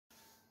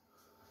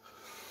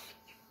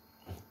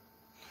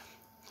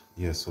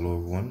Yes, hello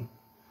everyone.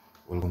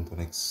 Welcome to the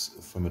next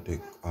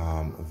Femitech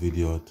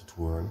video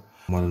tutorial.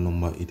 Model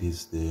number, it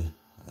is the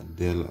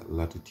Dell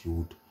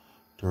Latitude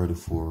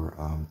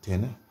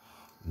 3410.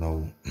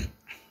 Now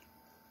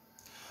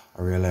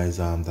I realize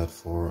that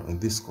for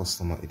this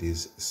customer it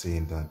is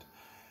saying that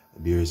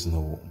there is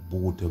no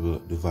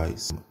bootable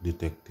device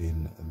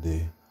detecting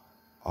the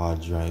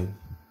hard drive.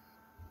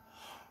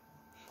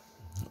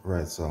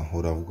 Right, so I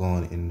would have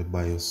gone in the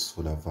BIOS,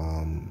 would have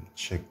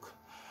checked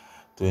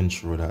to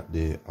ensure that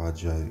the hard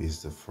drive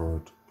is the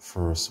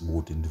first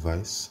booting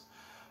device,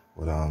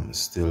 but I'm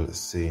still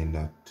saying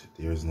that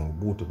there is no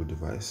bootable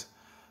device,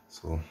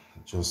 so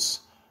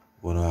just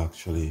gonna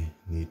actually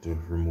need to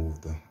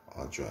remove the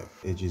hard drive.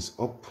 Edges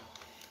up.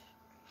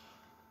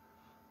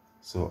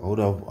 So I would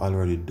have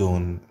already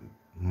done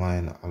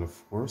mine,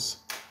 of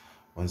course.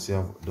 Once you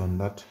have done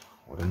that,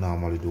 what I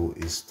normally do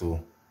is to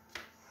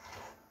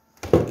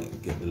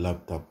get the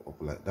laptop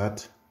up like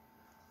that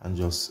and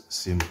just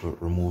simply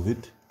remove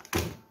it.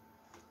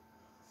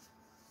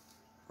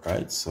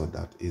 Right, so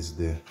that is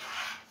the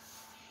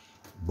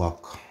back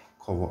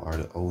cover or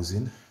the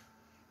housing.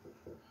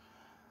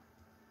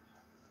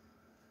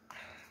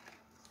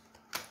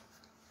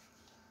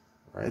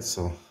 Right,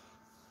 so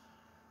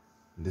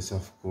this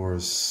of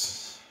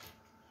course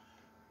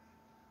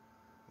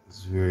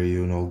is where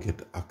you now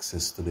get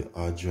access to the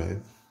hard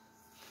drive.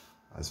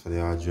 As for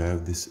the hard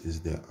drive, this is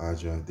the hard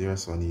drive there,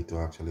 so I need to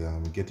actually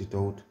get it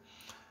out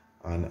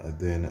and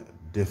then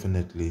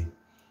definitely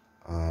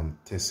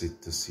test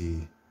it to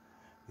see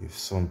if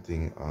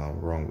something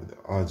wrong with the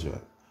hard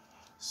drive.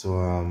 So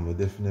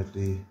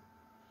definitely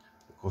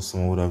the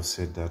customer would have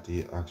said that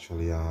he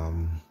actually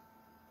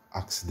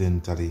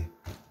accidentally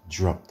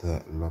dropped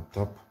the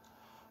laptop,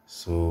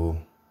 so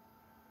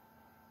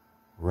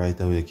right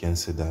away you can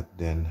say that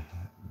then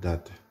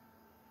that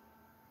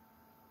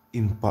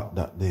impact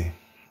that the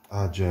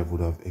hard drive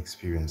would have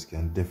experienced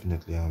can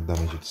definitely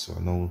damage it. So I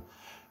now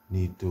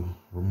need to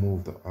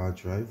remove the hard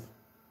drive.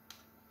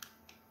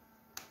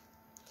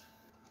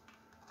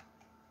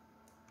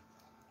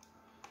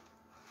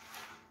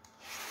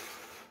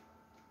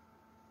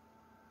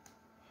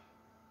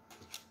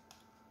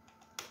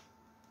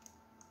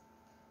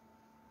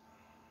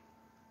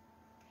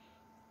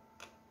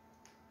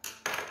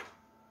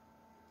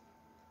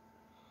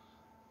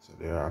 So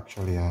there are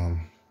actually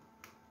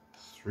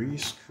 3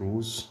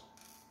 screws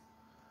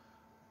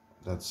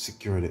that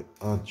secure the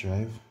hard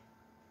drive,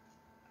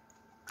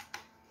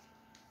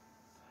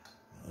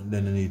 and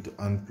then I need to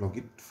unplug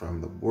it from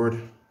the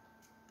board.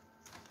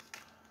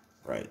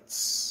 Right,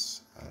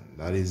 and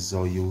that is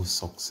how you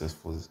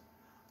successfully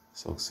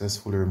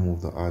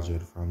remove the hard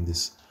drive from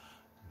this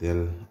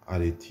Dell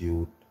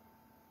Latitude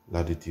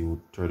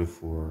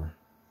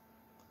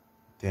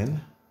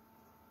 3410.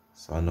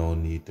 So I now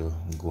need to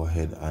go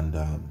ahead and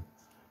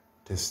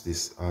test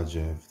this hard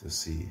drive to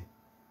see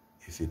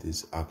if it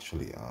is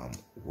actually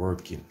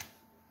working.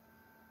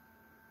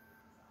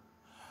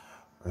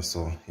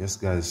 So yes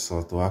guys,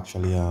 so to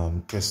actually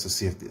test to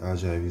see if the hard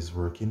drive is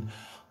working,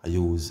 I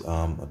use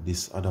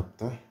this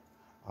adapter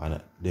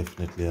and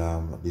definitely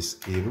this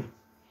cable.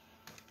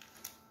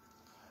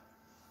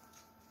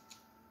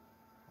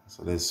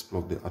 So let's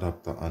plug the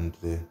adapter onto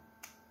the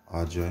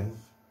hard drive,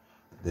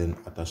 then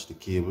attach the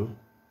cable.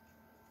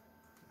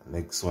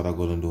 Next, what I'm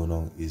gonna do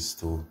now is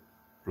to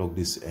plug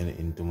this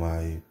into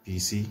my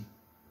PC.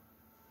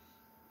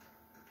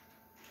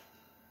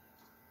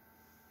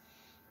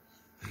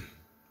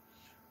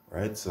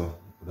 Right, so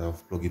I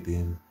have plugged it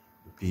in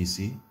the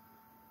PC.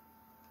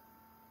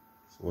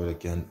 So what I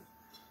can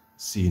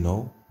see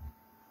now,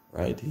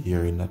 right,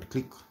 hearing that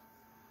click.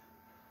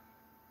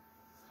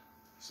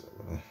 So I'm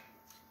gonna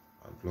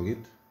unplug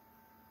it,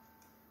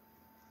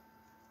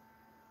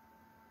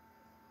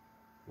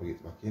 plug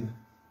it back in.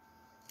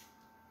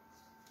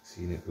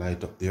 Seeing it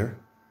light up there.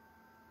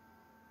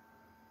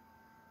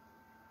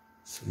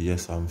 So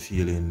yes, I'm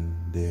feeling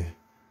the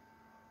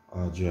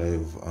hard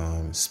drive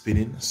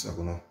spinning. So I'm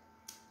gonna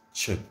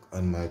check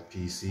on my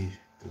PC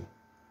to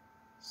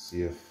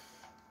see if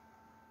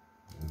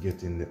I'm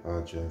getting the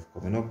hard drive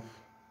coming up.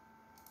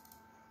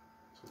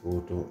 So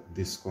go to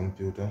this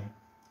computer.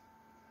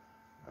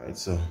 Alright,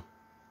 so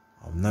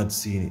I'm not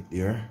seeing it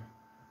there.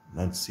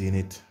 Not seeing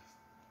it.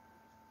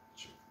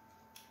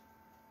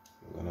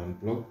 Plug and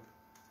unplug.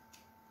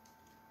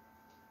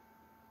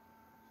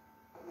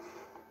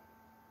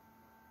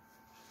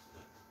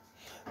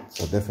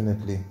 So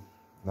definitely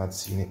not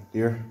seeing it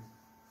there.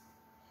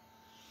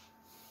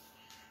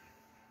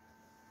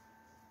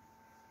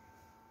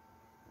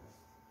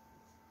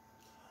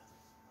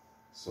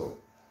 So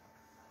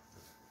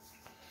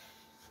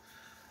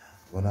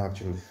I'm gonna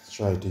actually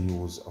try to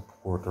use a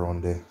port on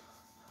the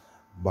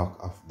back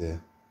of the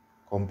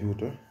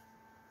computer,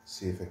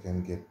 see if I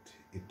can get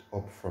it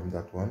up from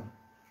that one.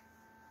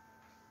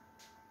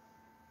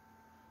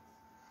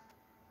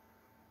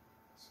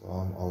 So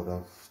I'm out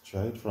of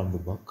tried from the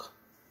back,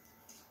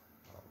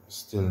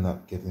 still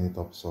not getting it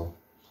up. So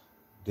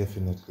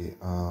definitely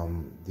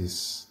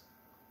this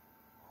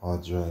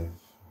hard drive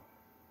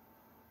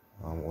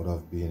would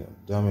have been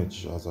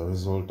damaged as a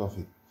result of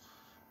it,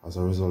 as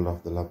a result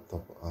of the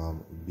laptop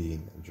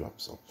being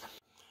dropped. So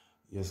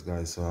yes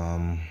guys,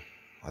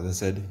 as I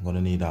said, I'm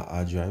gonna need a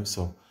hard drive.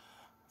 So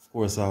of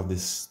course I have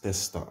this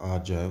tester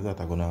hard drive that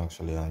I'm gonna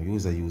actually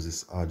use. I use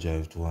this hard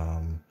drive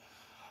to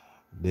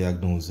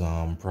diagnose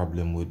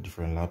problem with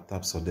different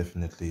laptops. So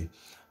definitely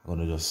I'm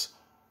gonna just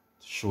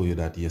show you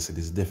that yes, it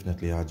is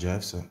definitely a hard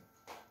drive. So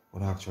I'm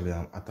gonna actually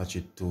attach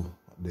it to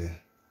the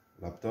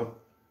laptop.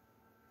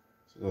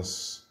 So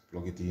just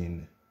plug it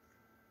in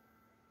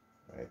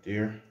right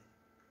here.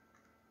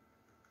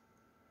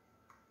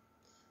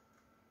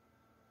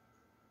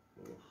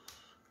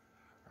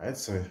 Alright,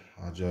 so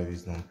our drive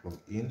is now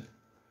plugged in.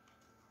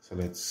 So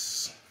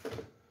let's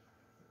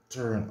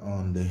turn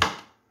on the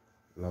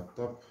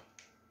laptop.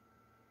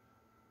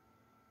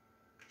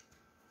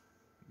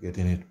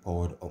 Getting it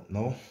powered up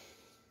now.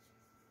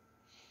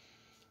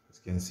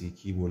 As you can see,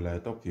 keyboard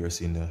light up. You're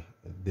seeing the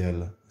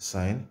Dell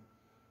sign.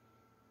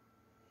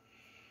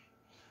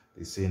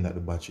 They're saying that the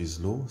battery is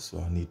low, so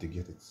I need to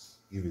give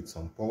it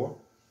some power.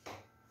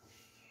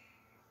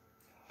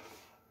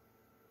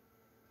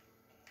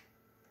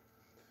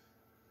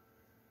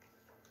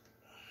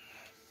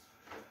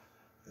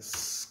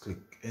 Let's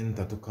click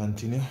enter to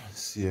continue.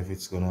 See if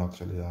it's gonna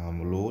actually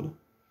load.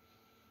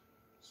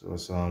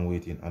 So I'm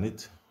waiting on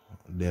it.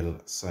 Dell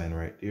sign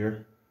right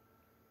there.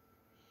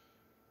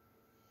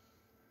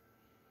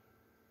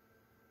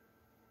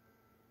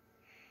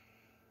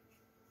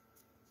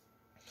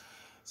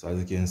 So as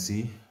you can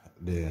see,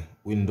 the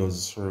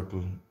Windows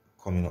circle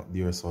coming up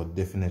there. So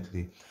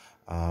definitely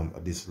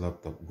this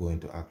laptop going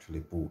to actually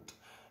boot.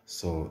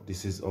 So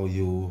this is how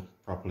you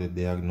properly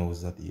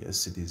diagnose that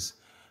yes, it is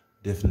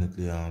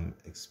definitely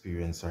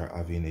experience or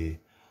having a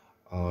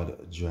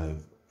hard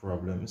drive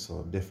problem.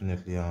 So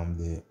definitely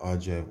the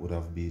hard drive would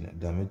have been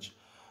damaged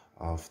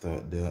after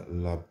the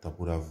laptop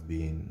would have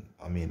been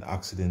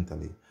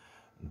accidentally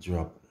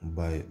dropped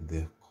by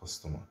the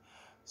customer.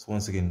 So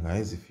once again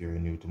guys, if you're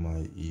new to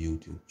my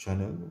YouTube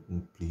channel,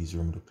 please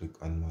remember to click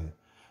on my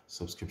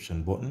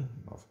subscription button.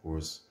 Of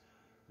course,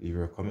 leave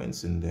your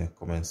comments in the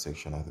comment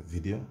section of the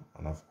video,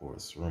 and of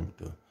course remember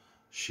to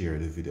share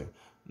the video.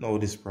 Now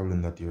this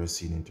problem that you're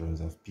seeing in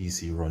terms of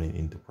PC running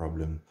into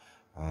problem,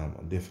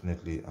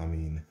 definitely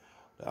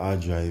the hard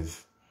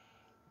drive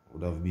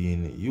would have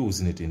been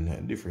using it in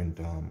a different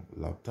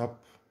laptop.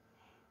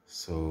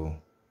 So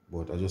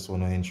but I just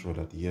want to ensure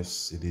that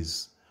yes, it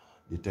is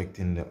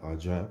detecting the hard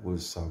drive will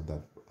solve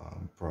that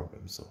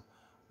problem. So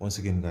once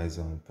again guys,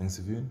 thanks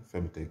for viewing.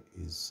 Femitech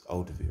is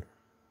out of here.